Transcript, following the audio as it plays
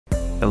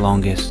The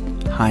longest,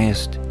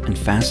 highest, and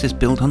fastest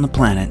built on the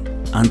planet,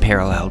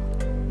 unparalleled,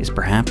 is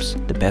perhaps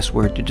the best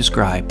word to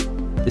describe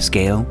the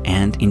scale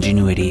and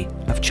ingenuity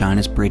of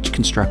China's bridge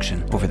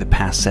construction over the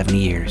past 70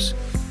 years.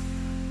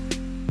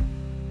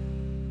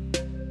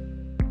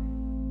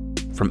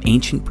 From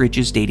ancient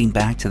bridges dating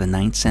back to the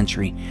 9th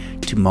century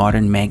to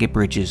modern mega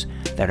bridges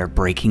that are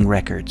breaking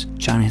records,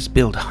 China has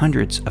built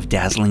hundreds of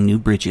dazzling new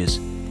bridges,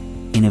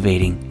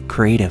 innovating,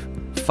 creative,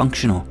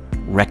 functional,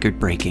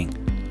 record-breaking,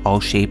 all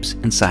shapes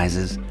and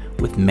sizes,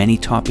 with many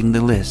topping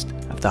the list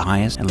of the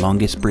highest and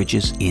longest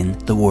bridges in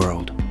the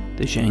world.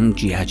 The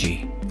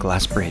ZHANGJIAJIE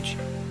Glass Bridge,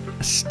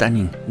 a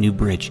stunning new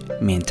bridge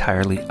made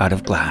entirely out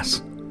of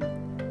glass,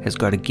 has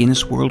got a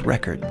Guinness World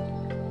Record.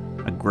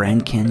 A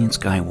Grand Canyon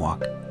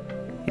skywalk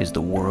is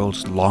the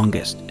world's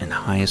longest and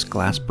highest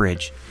glass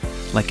bridge,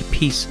 like a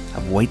piece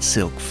of white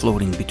silk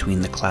floating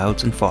between the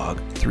clouds and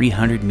fog.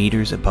 300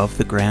 meters above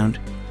the ground,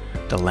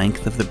 the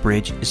length of the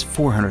bridge is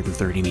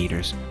 430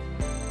 meters,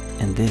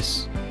 and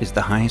this is the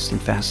highest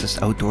and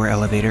fastest outdoor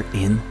elevator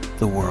in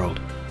the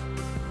world.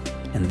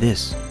 And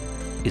this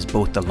is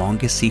both the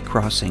longest sea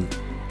crossing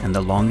and the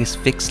longest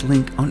fixed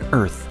link on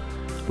Earth,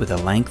 with a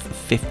length of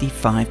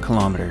 55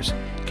 kilometers,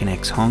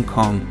 connects Hong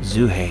Kong,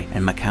 Zhuhai,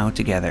 and Macau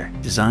together.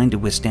 Designed to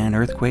withstand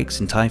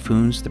earthquakes and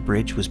typhoons, the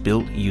bridge was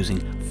built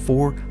using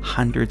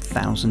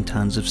 400,000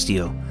 tons of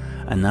steel,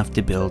 enough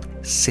to build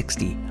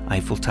 60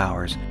 Eiffel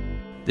Towers.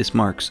 This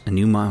marks a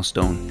new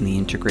milestone in the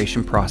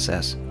integration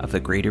process of the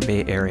Greater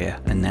Bay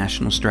Area, a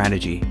national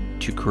strategy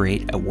to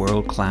create a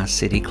world-class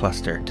city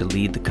cluster to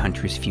lead the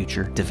country's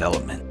future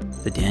development.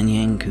 The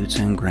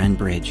Danyang-Kutsang Grand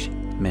Bridge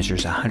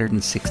measures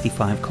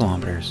 165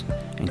 kilometers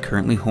and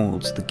currently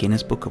holds the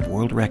Guinness Book of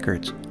World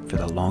Records for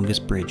the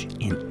longest bridge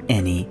in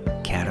any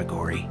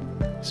category.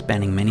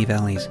 Spanning many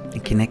valleys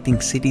and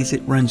connecting cities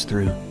it runs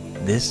through,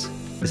 this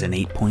is an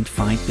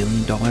 $8.5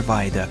 billion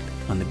viaduct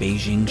on the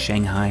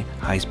Beijing-Shanghai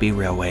High-Speed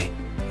Railway.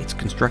 Its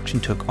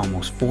construction took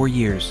almost 4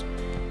 years,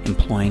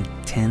 employing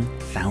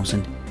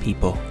 10,000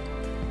 people.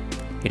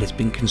 It has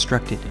been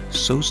constructed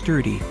so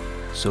sturdy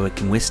so it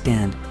can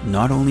withstand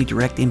not only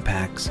direct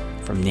impacts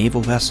from naval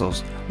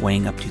vessels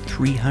weighing up to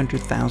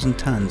 300,000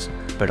 tons,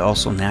 but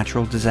also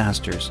natural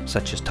disasters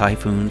such as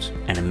typhoons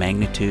and a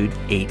magnitude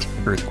 8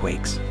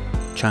 earthquakes.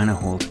 China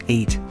holds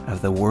 8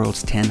 of the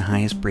world's 10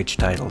 highest bridge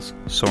titles,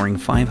 soaring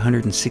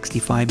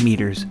 565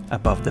 meters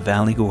above the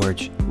Valley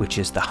Gorge, which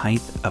is the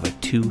height of a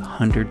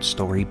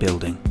 200-story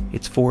building.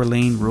 Its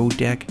 4-lane road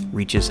deck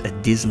reaches a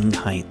dizzying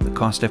height. The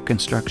cost of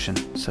construction,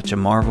 such a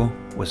marvel,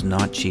 was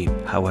not cheap.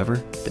 However,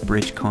 the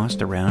bridge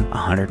cost around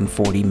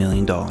 $140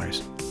 million.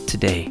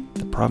 Today,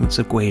 the province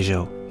of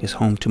Guizhou is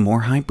home to more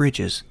high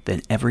bridges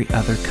than every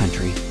other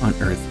country on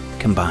Earth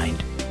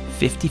combined.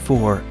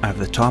 54 out of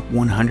the top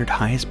 100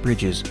 highest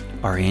bridges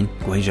are in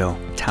Guizhou,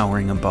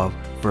 towering above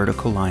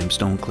vertical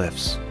limestone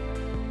cliffs.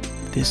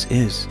 This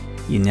is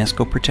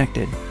UNESCO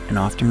protected and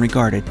often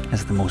regarded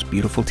as the most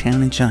beautiful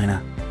town in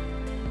China,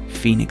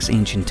 Phoenix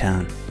Ancient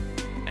Town,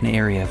 an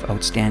area of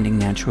outstanding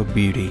natural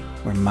beauty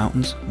where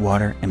mountains,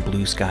 water, and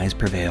blue skies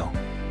prevail.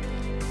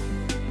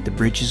 The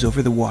bridges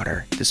over the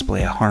water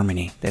display a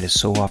harmony that is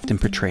so often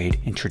portrayed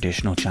in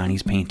traditional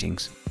Chinese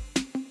paintings.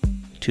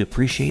 To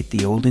appreciate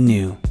the old and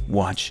new,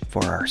 watch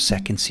for our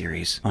second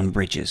series on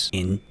bridges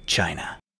in China.